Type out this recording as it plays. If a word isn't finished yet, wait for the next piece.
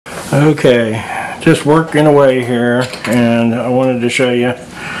Okay, just working away here, and I wanted to show you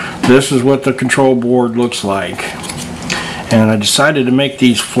this is what the control board looks like. And I decided to make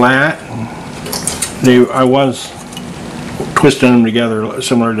these flat. I was twisting them together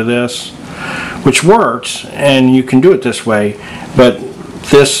similar to this, which works, and you can do it this way, but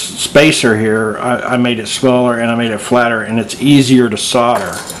this spacer here, I made it smaller and I made it flatter, and it's easier to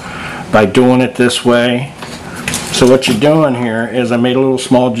solder by doing it this way. So what you're doing here is I made a little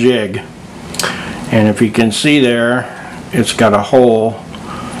small jig, and if you can see there, it's got a hole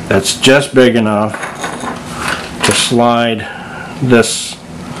that's just big enough to slide this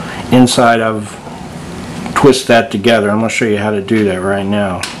inside of, twist that together. I'm going to show you how to do that right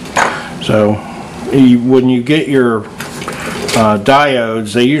now. So when you get your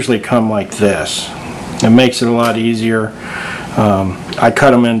diodes, they usually come like this. It makes it a lot easier. I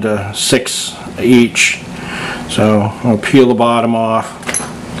cut them into 6 each. So I'll peel the bottom off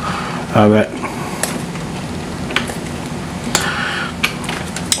of it,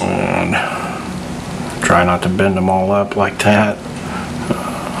 and try not to bend them all up like that.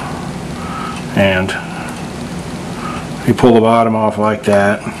 And you pull the bottom off like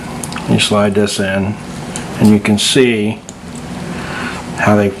that, you slide this in, and you can see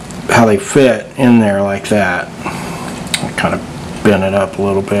how they fit in there like that. I kind of bend it up a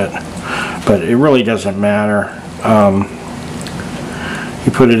little bit, but it really doesn't matter. You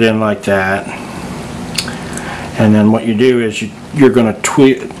put it in like that, and then what you do is you're going to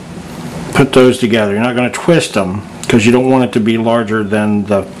put those together. You're not going to twist them because you don't want it to be larger than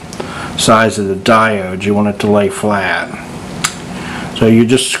the size of the diode. You want it to lay flat. So you're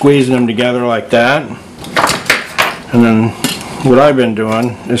just squeezing them together like that, and then what I've been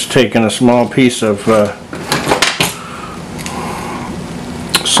doing is taking a small piece of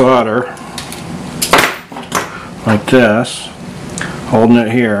solder like this, holding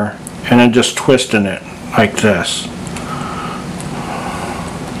it here, and then just twisting it like this.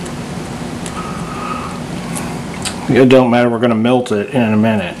 It don't matter, we're going to melt it in a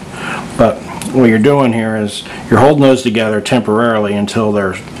minute, but what you're doing here is you're holding those together temporarily until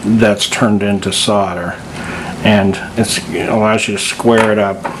that's turned into solder, and it allows you to square it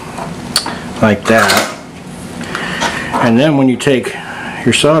up like that. And then when you take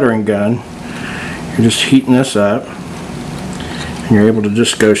your soldering gun, you're just heating this up, and you're able to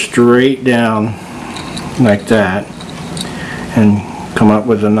just go straight down like that and come up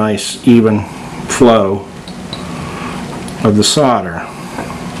with a nice even flow of the solder.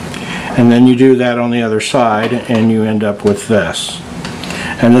 And then you do that on the other side, and you end up with this.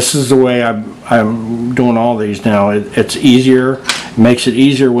 And this is the way I'm doing all these now. It's easier, it makes it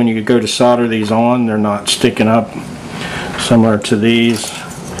easier when you go to solder these on. They're not sticking up similar to these.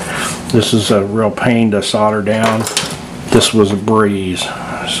 This is a real pain to solder down. This was a breeze.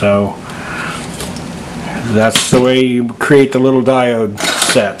 So that's the way you create the little diode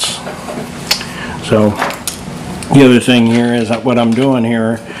sets. So the other thing here is that what I'm doing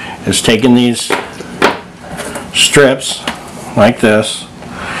here is taking these strips like this,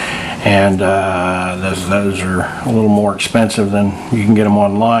 and those are a little more expensive than you can get them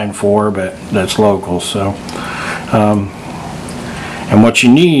online for, but that's local. So and what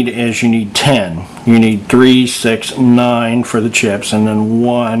you need is you need 10. You need 3, 6, 9 for the chips, and then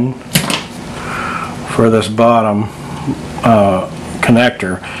 1 for this bottom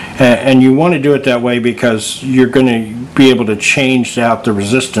connector. And you want to do it that way because you're going to be able to change out the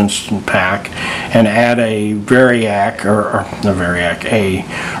resistance pack and add a variac, a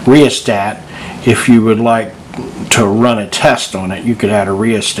rheostat. If you would like to run a test on it, you could add a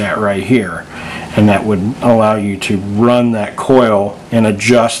rheostat right here, and that would allow you to run that coil and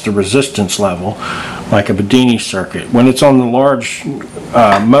adjust the resistance level like a Bedini circuit. When it's on the large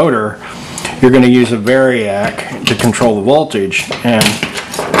motor, you're going to use a variac to control the voltage, and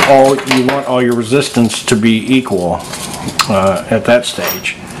you want all your resistance to be equal at that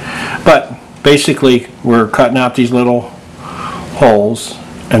stage. But basically, we're cutting out these little holes,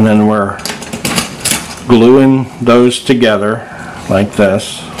 and then we're gluing those together like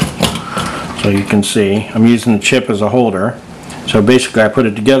this. So you can see I'm using the chip as a holder. So basically I put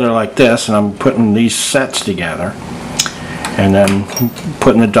it together like this, and I'm putting these sets together, and then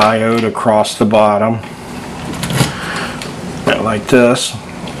putting the diode across the bottom like this,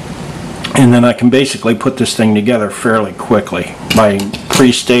 and then I can basically put this thing together fairly quickly by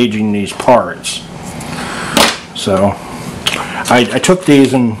pre-staging these parts. So I took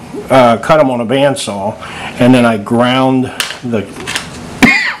these and cut them on a bandsaw, and then I ground the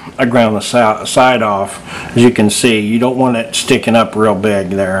side off. As you can see, you don't want it sticking up real big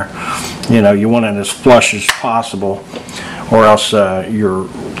there. You know, you want it as flush as possible, or else your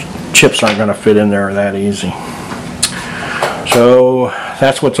chips aren't going to fit in there that easy. So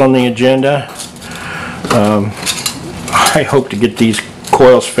that's what's on the agenda. I hope to get these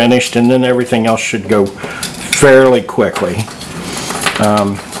coils finished, and then everything else should go fairly quickly.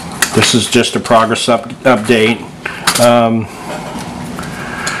 This is just a progress update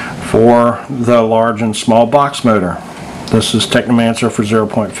for the large and small box motor. This is Technomancer for 0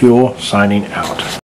 Point Fuel signing out.